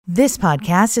This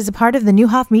podcast is a part of the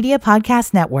Newhoff Media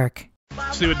Podcast Network.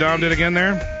 See what Dom did again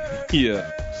there?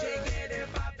 Yeah.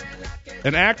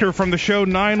 An actor from the show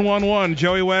 911,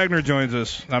 Joey Wagner, joins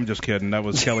us. I'm just kidding. That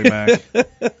was Kelly Mack.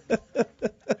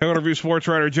 Herald Review sports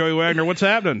writer Joey Wagner, what's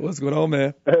happening? What's going on,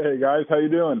 man? Hey, guys. How you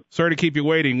doing? Sorry to keep you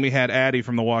waiting. We had Addie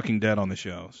from The Walking Dead on the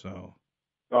show, so...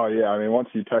 Oh, yeah. I mean, once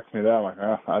you text me that, I'm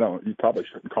like, you probably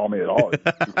shouldn't call me at all.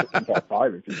 Call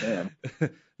 5 if you can.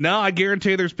 No, I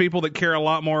guarantee there's people that care a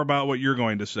lot more about what you're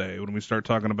going to say when we start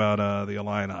talking about the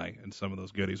Illini and some of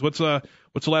those goodies. What's the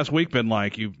last week been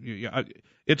like?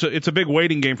 It's a big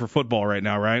waiting game for football right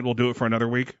now, right? We'll do it for another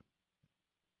week.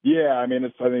 Yeah, I mean, I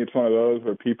think it's one of those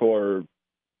where people are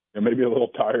maybe a little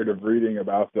tired of reading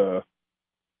about the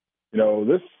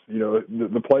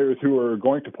players who are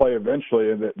going to play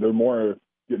eventually, and that they're more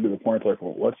getting to the point like,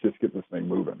 well, let's just get this thing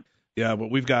moving. Yeah,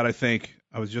 but we've got, I think,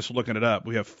 I was just looking it up.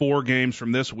 We have 4 games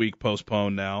from this week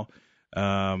postponed now.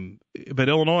 But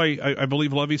Illinois, I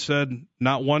believe Lovie said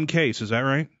not one case. Is that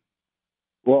right?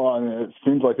 Well, I mean, it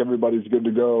seems like everybody's good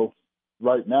to go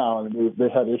right now. I mean, they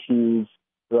had issues,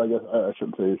 or I guess I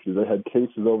shouldn't say issues. They had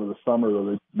cases over the summer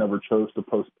that they never chose to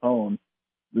postpone.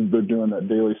 They're doing that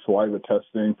daily saliva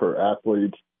testing for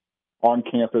athletes on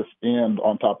campus, and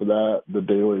on top of that, the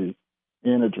daily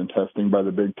antigen testing by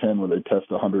the Big Ten, where they test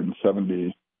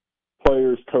 170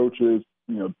 players, coaches,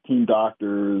 team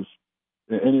doctors,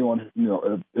 anyone,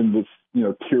 in this,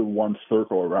 tier 1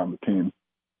 circle around the team.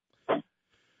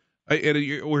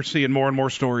 We're seeing more and more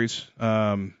stories.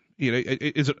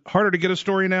 Is it harder to get a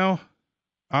story now?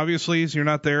 Obviously, as you're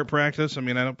not there at practice. I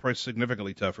mean, I know probably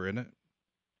significantly tougher, isn't it?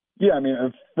 Yeah, I mean,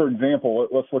 for example,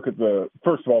 let's look at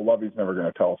first of all, Lovey's never going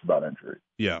to tell us about injury.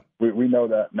 Yeah. We know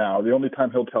that now. The only time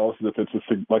he'll tell us is if it's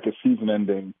a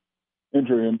season-ending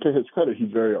injury, and to his credit,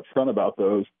 he's very upfront about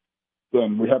those.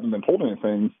 Then we haven't been told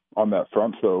anything on that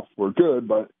front, so we're good.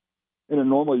 But in a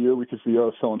normal year, we could see,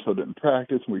 so-and-so didn't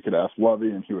practice, and we could ask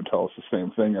Lovey, and he would tell us the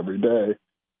same thing every day.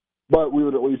 But we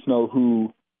would at least know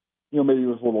who, maybe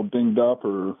was a little dinged up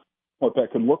or what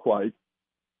that could look like.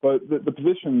 But the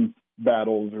position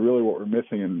battles are really what we're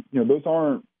missing, and those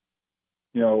aren't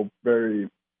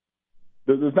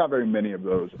there's not very many of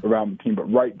those around the team.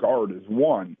 But right guard is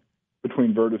one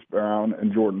between Vertus Brown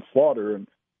and Jordan Slaughter, and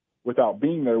without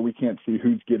being there, we can't see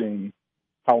who's getting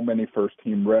how many first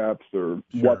team reps or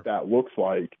what that looks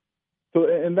like. So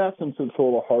in that sense, it's a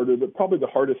little harder. But probably the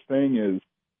hardest thing is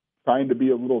trying to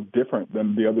be a little different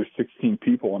than the other 16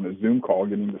 people on a Zoom call,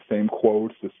 getting the same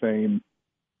quotes, the same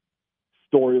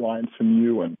storylines from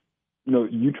you, and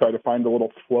you try to find a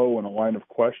little flow in a line of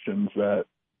questions that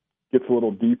gets a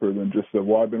little deeper than just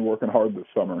well, I've been working hard this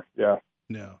summer. Yeah.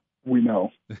 No. We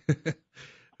know.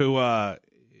 Tell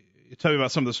me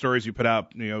about some of the stories you put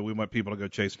out, we want people to go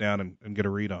chase down and get a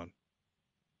read on.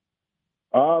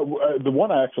 There's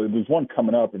one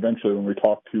coming up eventually when we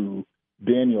talk to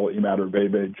Daniel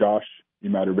Imatorbhebhe, Josh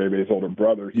Imatorbhebe's older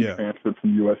brother. He transferred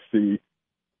from USC.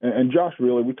 And Josh,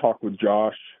 really, we talked with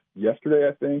Josh yesterday,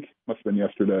 I think. Must have been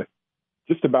yesterday.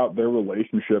 Just about their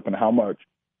relationship and how much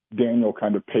Daniel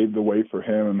kind of paved the way for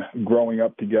him growing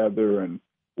up together and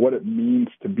what it means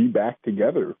to be back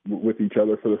together with each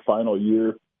other for the final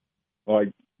year.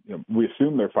 We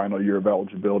assume their final year of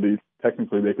eligibility.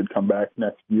 Technically, they could come back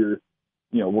next year.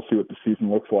 We'll see what the season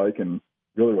looks like and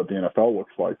really what the NFL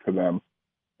looks like for them.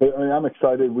 But, I'm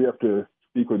excited. We have to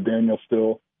speak with Daniel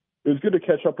still. It was good to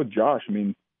catch up with Josh. I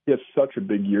mean, he had such a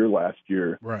big year last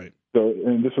year. Right. So,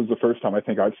 and this was the first time I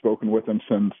think I've spoken with him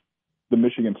since the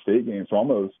Michigan State game, so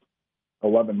almost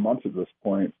 11 months at this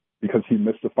point, because he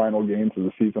missed the final games of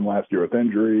the season last year with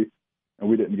injury, and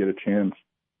we didn't get a chance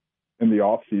in the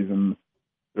offseason.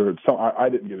 I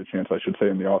didn't get a chance, I should say,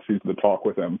 in the offseason to talk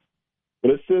with him.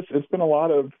 But it's been a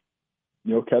lot of,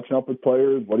 catching up with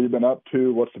players. What have you been up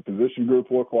to? What's the position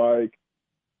group look like?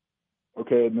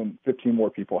 Okay, and then 15 more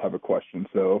people have a question,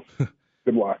 so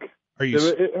good luck.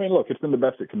 Look, it's been the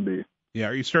best it can be. Yeah,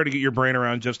 are you starting to get your brain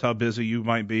around just how busy you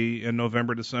might be in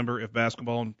November, December if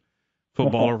basketball and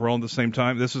football are rolling at the same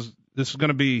time? This is going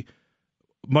to be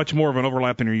much more of an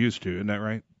overlap than you're used to, isn't that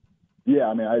right? Yeah,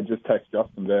 I just texted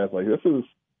Justin today. I was like, this is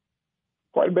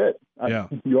quite a bit. Yeah.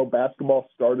 Basketball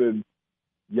started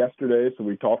yesterday, so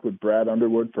we talked with Brad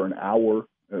Underwood for an hour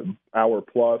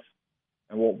plus,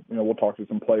 and we'll talk to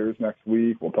some players next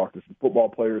week. We'll talk to some football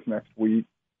players next week,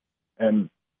 and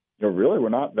really, we're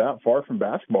not that far from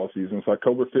basketball season. It's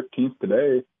October 15th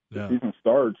today. The season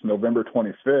starts November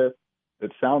 25th.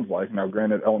 It sounds like. Now,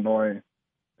 granted, Illinois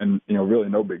and, really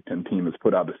no Big Ten team has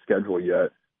put out a schedule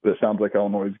yet, but it sounds like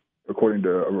Illinois, according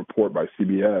to a report by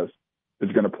CBS,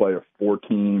 is going to play a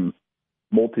 4-team,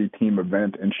 multi-team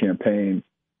event in Champaign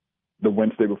the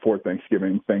Wednesday before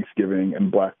Thanksgiving,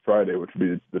 and Black Friday, which would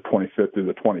be the 25th through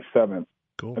the 27th.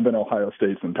 Cool. And then Ohio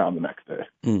State's in town the next day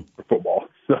for football.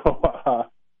 So,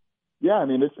 yeah, I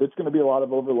mean, it's going to be a lot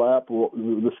of overlap.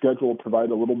 The schedule will provide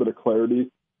a little bit of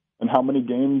clarity. And how many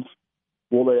games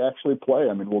will they actually play?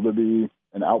 I mean, will there be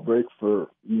an outbreak for,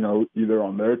 either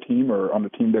on their team or on the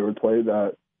team they would play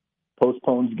that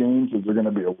postpones games? Is there going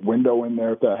to be a window in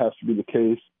there if that has to be the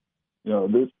case?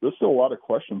 There's still a lot of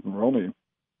questions, and we're only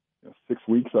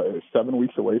 7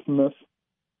 weeks away from this.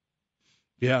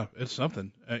 Yeah, it's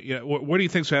something. What do you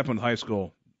think's happened with high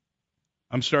school?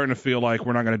 I'm starting to feel like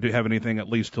we're not going to have anything at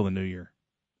least till the new year.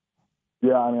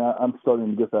 Yeah, I mean, I'm starting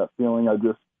to get that feeling.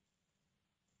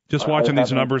 Just watching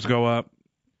these numbers go up,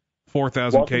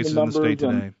 4,000 cases in the state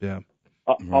today. Yeah,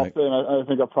 I'll say, and I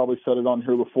think I've probably said it on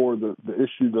here before, the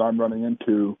issue that I'm running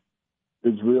into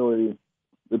is really,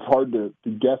 it's hard to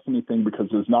guess anything because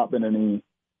there's not been any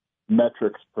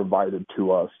metrics provided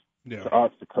to us,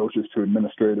 to coaches, to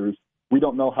administrators. We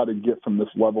don't know how to get from this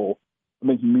level. I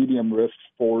think medium risk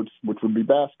sports, which would be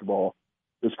basketball,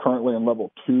 is currently in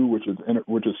level 2, which is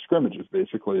scrimmages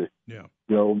basically. Yeah.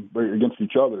 Against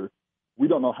each other. We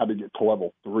don't know how to get to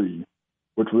level 3,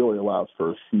 which really allows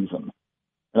for a season.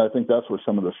 And I think that's where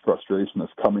some of this frustration is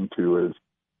coming to is,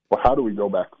 well, how do we go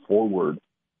back forward?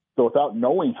 So without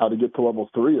knowing how to get to level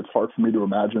 3, it's hard for me to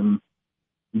imagine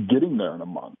getting there in a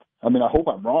month. I mean, I hope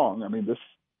I'm wrong. I mean,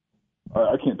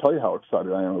 I can't tell you how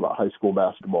excited I am about high school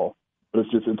basketball, but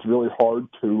it's really hard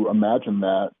to imagine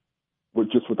that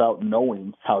without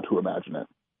knowing how to imagine it.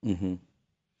 Mm-hmm.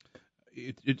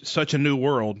 It's such a new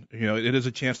world. It is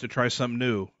a chance to try something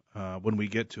new. When we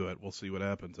get to it, we'll see what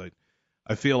happens.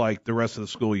 I feel like the rest of the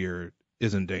school year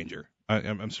is in danger.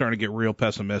 I'm starting to get real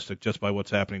pessimistic just by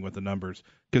what's happening with the numbers,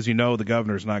 because the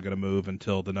governor's not going to move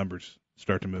until the numbers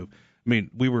start to move. I mean,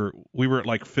 we were at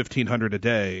like 1,500 a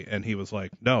day, and he was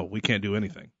like, "No, we can't do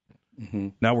anything." Mm-hmm.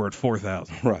 Now we're at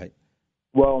 4,000. Right.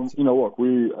 Well, look,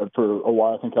 we for a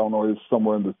while I think Illinois is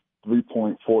somewhere in the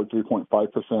 3.4,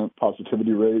 3.5%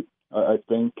 positivity rate. I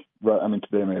think. I mean,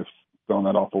 today I may have thrown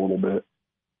that off a little bit.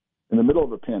 In the middle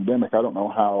of a pandemic, I don't know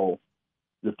how.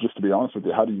 Just to be honest with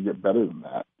you, how do you get better than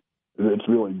that? It's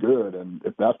really good, and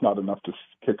if that's not enough to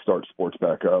kickstart sports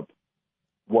back up,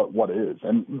 what is?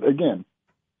 And again,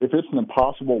 if it's an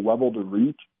impossible level to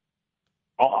reach,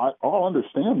 I'll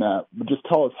understand that, but just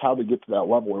tell us how to get to that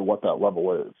level or what that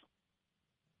level is.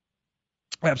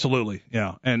 Absolutely,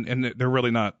 yeah, and they're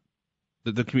really not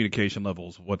the communication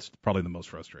levels. What's probably the most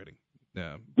frustrating.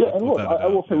 Yeah, and look, I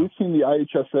will say we've seen the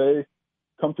IHSA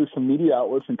come through some media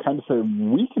outlets and kind of say,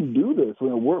 we can do this.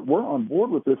 We're on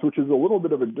board with this, which is a little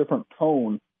bit of a different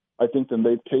tone, I think, than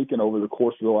they've taken over the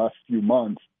course of the last few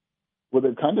months, where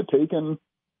they've kind of taken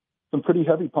some pretty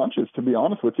heavy punches, to be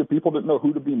honest with you. People didn't know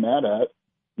who to be mad at.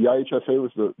 The IHSA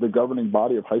was the governing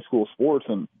body of high school sports,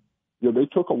 and they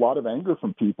took a lot of anger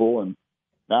from people, and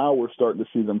now we're starting to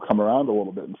see them come around a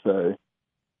little bit and say,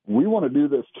 we want to do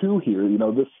this too here.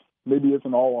 This maybe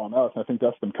isn't all on us. I think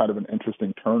that's been kind of an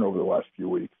interesting turn over the last few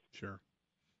weeks. Sure.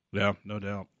 Yeah, no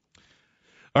doubt.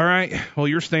 All right. Well,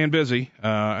 you're staying busy.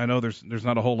 I know there's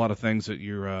not a whole lot of things that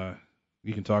you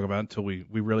can talk about until we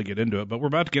really get into it, but we're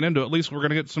about to get into it. At least we're going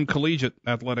to get some collegiate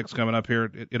athletics coming up here,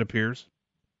 it appears.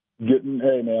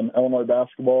 Illinois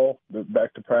basketball,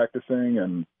 back to practicing,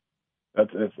 and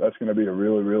that's going to be a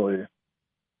really, really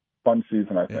fun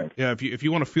season, I think. Yeah, if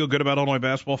you want to feel good about Illinois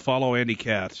basketball, follow Andy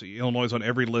Katz. Illinois is on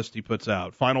every list he puts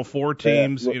out. Final Four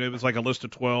teams, it was like a list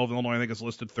of 12. Illinois, I think, is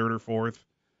listed 3rd or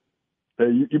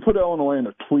 4th. You put Illinois in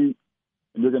a tweet,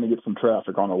 and you're going to get some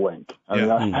traffic on a link.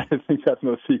 I think that's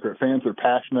no secret. Fans are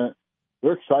passionate.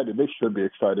 They're excited. They should be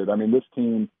excited. I mean, this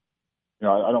team,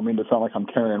 I don't mean to sound like I'm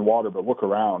carrying water, but look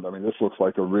around. I mean, this looks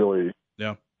like a really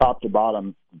top to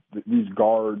bottom, these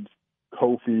guards,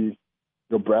 Kofi,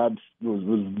 Brad was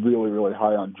really, really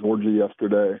high on Georgia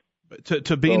yesterday.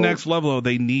 To be next level, though,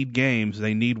 they need games.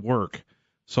 They need work.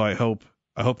 So I hope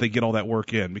they get all that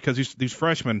work in, because these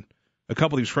freshmen, a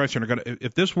couple of these freshmen are going to.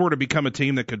 If this were to become a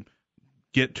team that could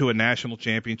get to a national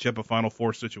championship, a Final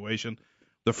Four situation,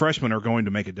 the freshmen are going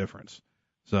to make a difference.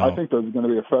 So I think there's going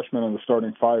to be a freshman in the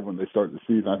starting 5 when they start the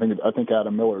season. I think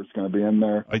Adam Miller is going to be in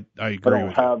there. I agree. I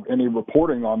don't have any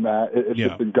reporting on that. It's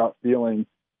just a gut feeling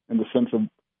in the sense of.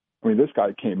 I mean, this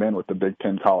guy came in with the Big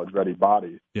Ten college-ready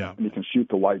body, and he can shoot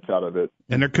the lights out of it.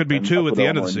 And there could be 2 at the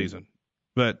end of the season,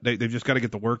 but they've just got to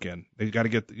get the work in. They've got to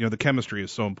get, the chemistry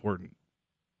is so important.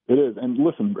 It is. And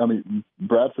listen, I mean,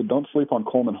 Brad said, don't sleep on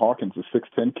Coleman Hawkins, a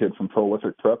 6'10" kid from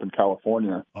Prolific Prep in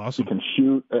California. Awesome. He can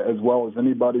shoot as well as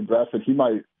anybody. Brad said he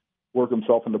might work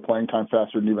himself into playing time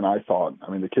faster than even I thought. I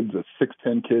mean, the kid's a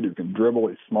 6'10" kid who can dribble.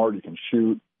 He's smart. He can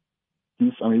shoot.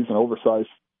 he's an oversized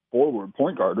forward,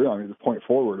 point guard. Really. He's a point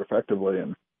forward effectively,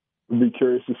 and would be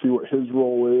curious to see what his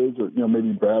role is. Or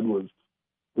maybe Brad was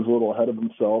a little ahead of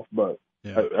himself, but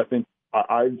yeah. I think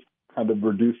I've kind of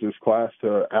reduced this class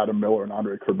to Adam Miller and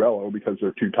Andre Curbelo because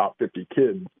they're two top 50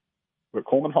 kids. But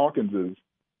Coleman Hawkins is,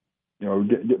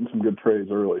 getting some good praise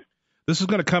early. This is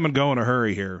going to come and go in a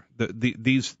hurry here.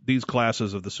 These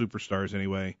classes of the superstars,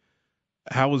 anyway.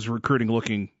 How is recruiting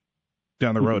looking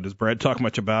down the road? Does Brad talk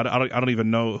much about it? I don't even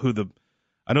know who the.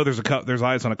 I know there's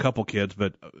eyes on a couple kids,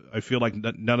 but I feel like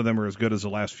none of them are as good as the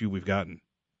last few we've gotten.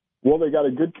 Well, they got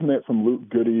a good commit from Luke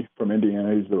Goody from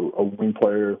Indiana. He's a wing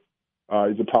player.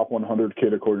 He's a top 100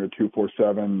 kid according to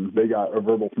 247. They got a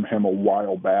verbal from him a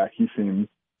while back. He seems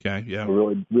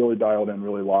really, really dialed in,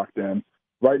 really locked in.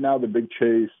 Right now, the big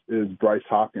chase is Bryce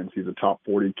Hopkins. He's a top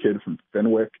 40 kid from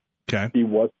Fenwick. Okay. He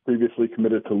was previously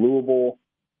committed to Louisville.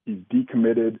 He's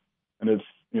decommitted, and it's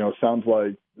sounds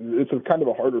like it's a kind of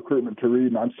a hard recruitment to read.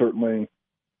 And I'm certainly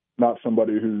not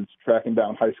somebody who's tracking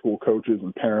down high school coaches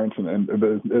and parents, and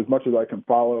as much as I can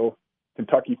follow,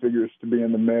 Kentucky figures to be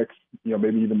in the mix.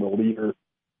 Maybe even the leader,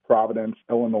 Providence,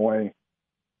 Illinois.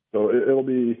 So it'll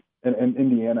be, and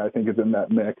Indiana I think is in that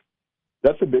mix.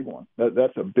 That's a big one.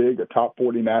 That's a top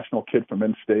 40 national kid from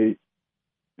in-state.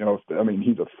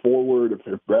 He's a forward.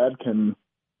 If Brad and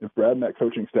that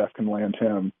coaching staff can land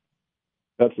him,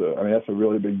 that's a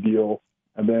really big deal.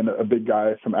 And then a big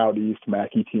guy from out east, Mac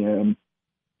Etienne.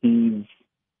 It's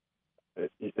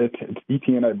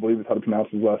Etienne, I believe is how to pronounce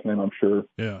his last name. I'm sure.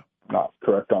 Yeah. Not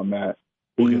correct on that.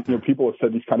 People have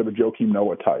said he's kind of a Joakim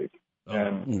Noah type,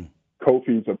 and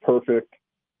Kofi's a perfect.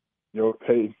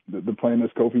 Hey, the plan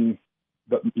is Kofi.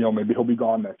 Maybe he'll be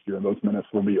gone next year, and those minutes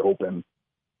will be open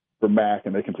for Mac,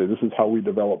 and they can say, this is how we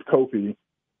developed Kofi.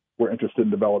 We're interested in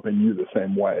developing you the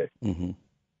same way. Mm-hmm.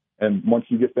 And once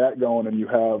you get that going, and you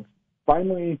have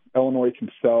finally Illinois can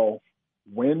sell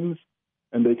wins,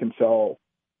 and they can sell.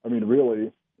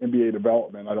 Really, NBA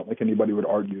development. I don't think anybody would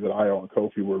argue that Iowa and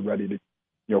Kofi were ready to,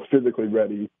 physically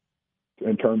ready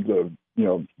in terms of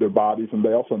their bodies, and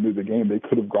they also knew the game. They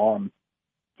could have gone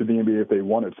to the NBA if they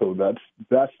wanted. So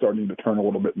that's starting to turn a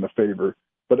little bit in the favor.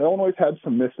 But Illinois had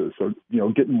some misses, so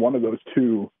getting one of those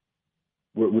two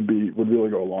would really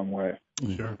go a long way.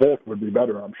 Sure. Fifth would be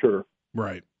better, I'm sure.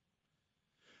 Right.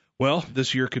 Well,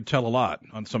 this year could tell a lot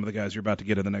on some of the guys you're about to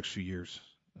get in the next few years,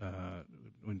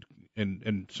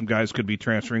 and some guys could be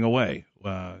transferring away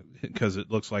because it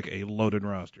looks like a loaded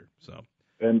roster. So.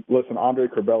 And listen, Andre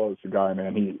Curbelo is the guy,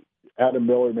 man. Adam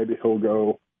Miller, maybe he'll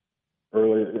go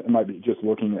early. It might be just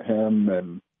looking at him,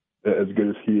 and as good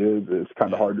as he is, it's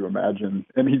kind of hard to imagine.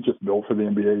 And he's just built for the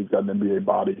NBA. He's got an NBA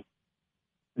body.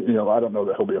 I don't know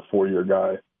that he'll be a 4-year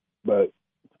guy, but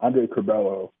Andre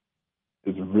Curbelo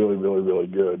is really, really, really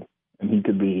good. And he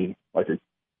could be like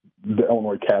the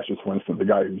Illinois Cassius Winston, the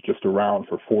guy who's just around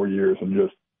for 4 years and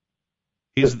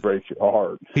just breaks your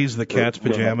heart. He's the cat's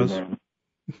pajamas.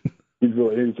 He's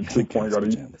a true point guard.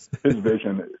 His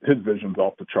vision's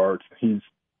off the charts. He's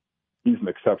an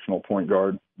exceptional point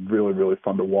guard. Really, really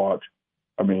fun to watch.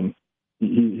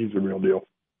 He's a real deal.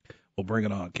 Well, bring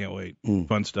it on. Can't wait.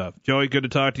 Fun stuff. Joey, good to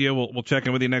talk to you. We'll check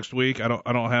in with you next week. I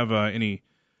don't have any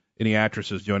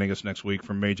actresses joining us next week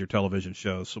from major television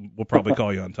shows, so we'll probably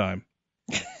call you on time.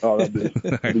 Oh, that'd be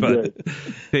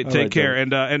great. Take care.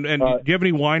 Joey. And do you have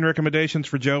any wine recommendations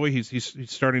for Joey? He's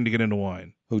starting to get into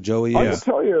wine. Who, Joey? I will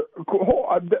tell you.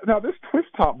 Now, this twist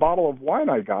top bottle of wine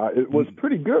I got, it was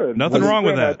pretty good. Nothing wrong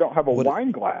with that. I don't have a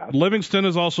wine glass. Livingston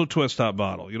is also twist top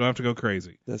bottle. You don't have to go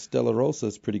crazy. That Stella Rosa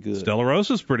is pretty good. Stella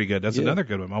Rosa is pretty good. That's another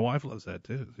good one. My wife loves that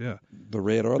too. Yeah. The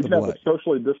red or the black. black. Have a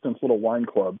socially distanced little wine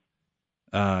club.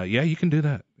 Yeah, you can do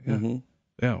that. Yeah. Mm-hmm.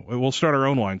 Yeah, we'll start our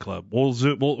own wine club. It'll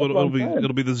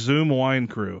be the Zoom wine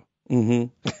crew.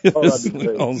 Mm-hmm. Oh, that'd be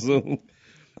great. On Zoom.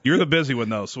 You're the busy one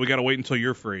though, so we got to wait until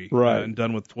you're free, right? And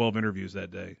done with 12 interviews that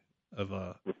day.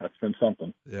 That's been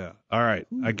something. Yeah. All right,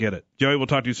 I get it. Joey, we'll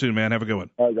talk to you soon, man. Have a good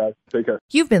one. All right, guys. Take care.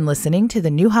 You've been listening to the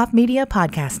Neuhoff Media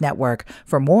Podcast Network.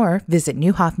 For more, visit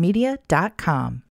neuhoffmedia.com.